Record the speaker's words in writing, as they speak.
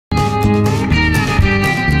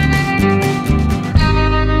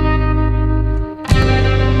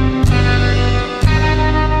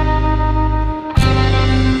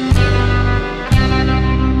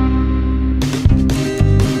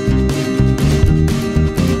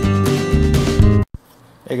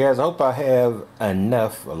Hey guys, I hope I have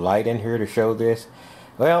enough light in here to show this.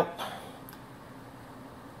 Well,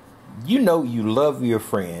 you know you love your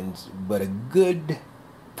friends, but a good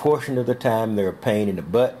portion of the time they're a pain in the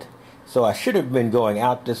butt. So I should have been going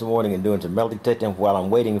out this morning and doing some metal detecting while I'm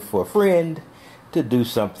waiting for a friend to do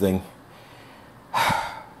something.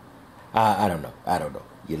 I don't know.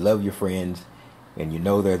 You love your friends and you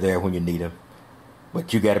know they're there when you need them,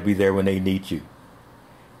 but you got to be there when they need you.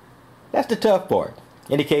 That's the tough part.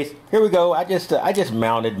 In any case, here we go. I just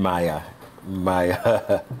mounted my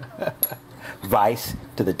vise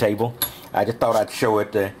to the table. I just thought I'd show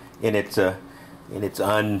it in its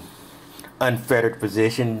unfettered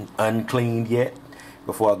position, uncleaned yet,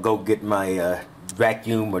 before I go get my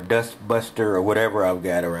vacuum or dust buster or whatever I've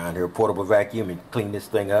got around here, portable vacuum, and clean this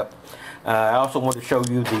thing up. I also want to show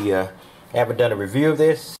you I haven't done a review of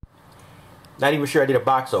this. Not even sure I did a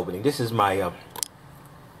box opening. This is my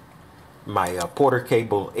Porter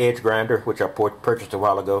cable edge grinder, which I purchased a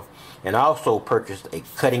while ago, and I also purchased a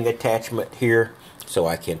cutting attachment here so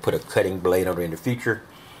I can put a cutting blade on it in the future,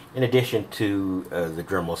 in addition to the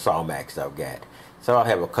Dremel Sawmax I've got. So I'll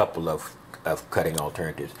have a couple of cutting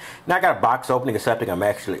alternatives. Now I got a box opening of something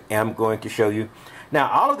I'm going to show you.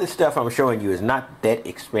 Now all of this stuff I'm showing you is not that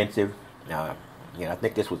expensive. I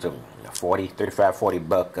think this was a 35, 40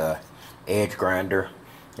 buck edge grinder.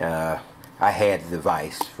 I had the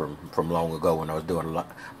vise from long ago when I was doing a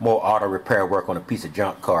lot more auto repair work on a piece of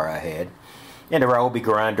junk car I had. And the Ryobi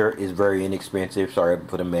grinder is very inexpensive. Sorry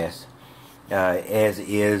for the mess. As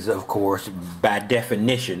is, of course, by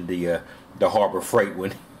definition, the Harbor Freight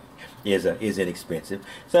one is inexpensive.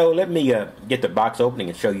 So let me get the box opening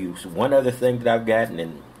and show you one other thing that I've got,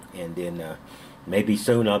 and then maybe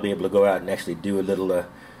soon I'll be able to go out and actually do a little of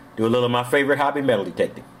my favorite hobby, metal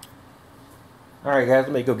detecting. Alright guys,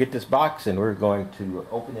 let me go get this box and we're going to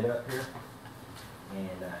open it up here. And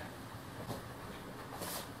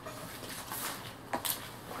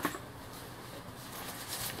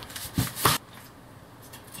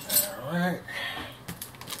alright.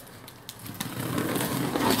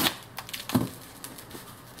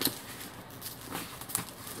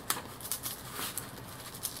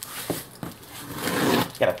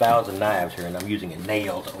 Got 1,000 knives here and I'm using a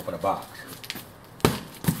nail to open a box.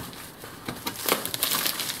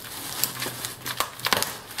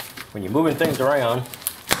 When you're moving things around,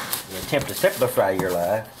 you attempt to simplify your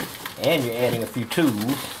life, and you're adding a few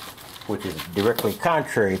tools, which is directly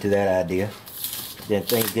contrary to that idea, then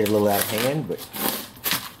things get a little out of hand. But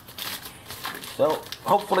so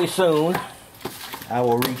hopefully soon I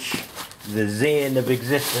will reach the zen of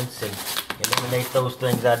existence and eliminate those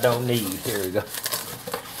things I don't need. Here we go.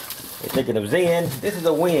 You're thinking of zen? This is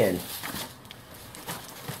a WEN.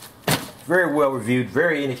 Very well reviewed,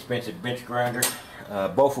 very inexpensive bench grinder.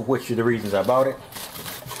 Both of which are the reasons I bought it.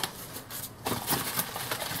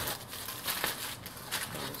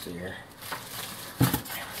 Let's see here.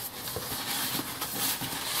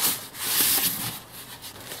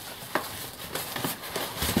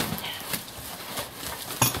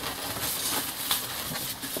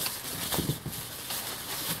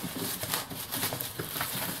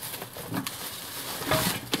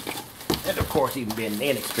 And of course, even being an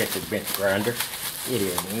inexpensive bench grinder, it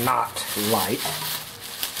is not light.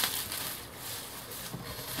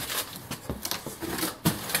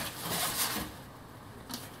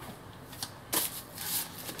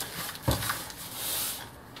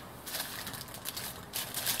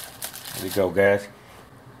 There we go, guys.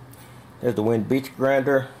 There's the WEN Beach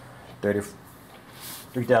Grinder,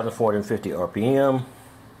 3,450 RPM.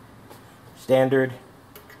 Standard.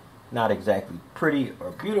 Not exactly pretty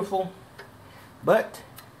or beautiful, but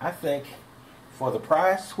I think for the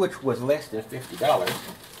price, which was less than $50,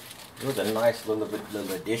 it was a nice little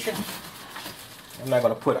addition. I'm not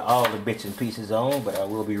going to put all the bits and pieces on, but I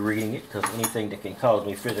will be reading it, because anything that can cause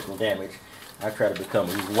me physical damage, I try to become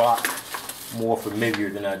a lot more familiar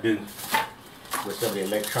than I do with some of the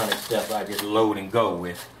electronic stuff I just load and go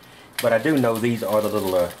with. But I do know these are the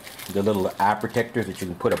little eye protectors that you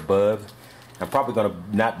can put above. I'm probably going to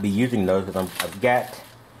not be using those because I've got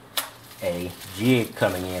a jig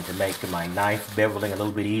coming in to make my knife beveling a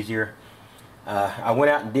little bit easier. I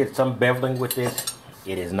went out and did some beveling with this.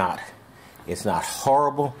 It's not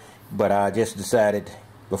horrible, but I just decided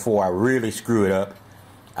before I really screw it up,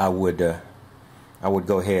 I would go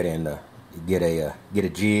ahead and get a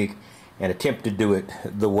jig and attempt to do it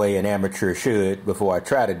the way an amateur should before I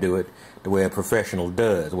try to do it the way a professional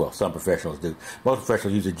does. Well, some professionals do. Most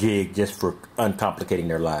professionals use a jig just for uncomplicating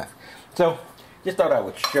their life. So, just thought I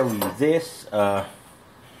would show you this.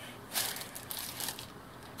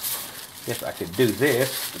 If I could do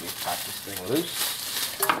this, let me pop this thing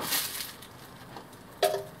loose.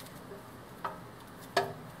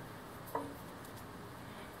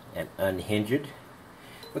 And unhinged.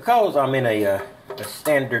 Because I'm in a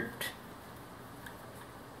standard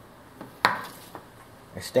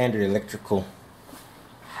electrical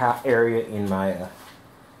area in my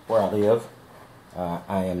where I live,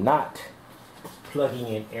 I am not plugging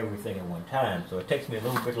in everything at one time, so it takes me a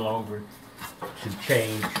little bit longer to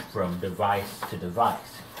change from device to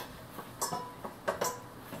device. So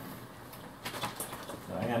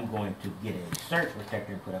I am going to get a surge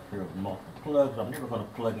protector and put up here with multiple plugs. I'm never going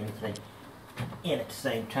to plug anything in at the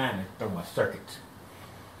same time and throw my circuits.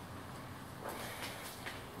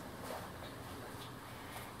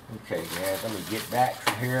 Okay guys, let me get back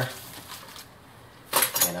from here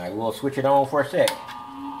and I will switch it on for a sec.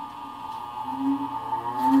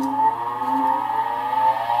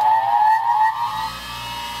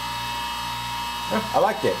 I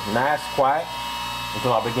like that. Nice, quiet,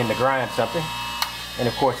 until I begin to grind something. And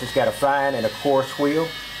of course it's got a fine and a coarse wheel.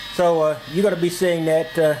 So you're going to be seeing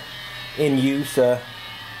that in use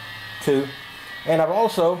too. And I've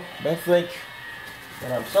also, don't think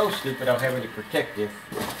that I'm so stupid I don't have any protective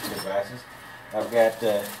devices. I've got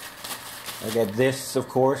this, of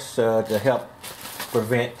course, to help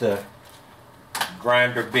prevent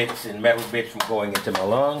grinder bits and metal bits from going into my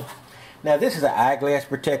lung. Now this is an eyeglass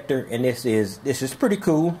protector, and this is pretty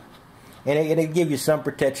cool, and it'll give you some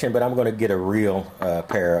protection. But I'm going to get a real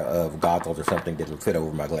pair of goggles or something that will fit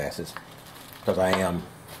over my glasses, because I am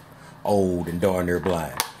old and darn near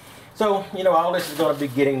blind. So you know, all this is going to be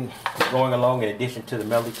going along in addition to the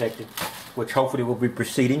metal detector, which hopefully will be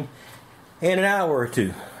proceeding in an hour or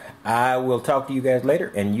two. I will talk to you guys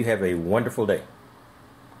later, and you have a wonderful day.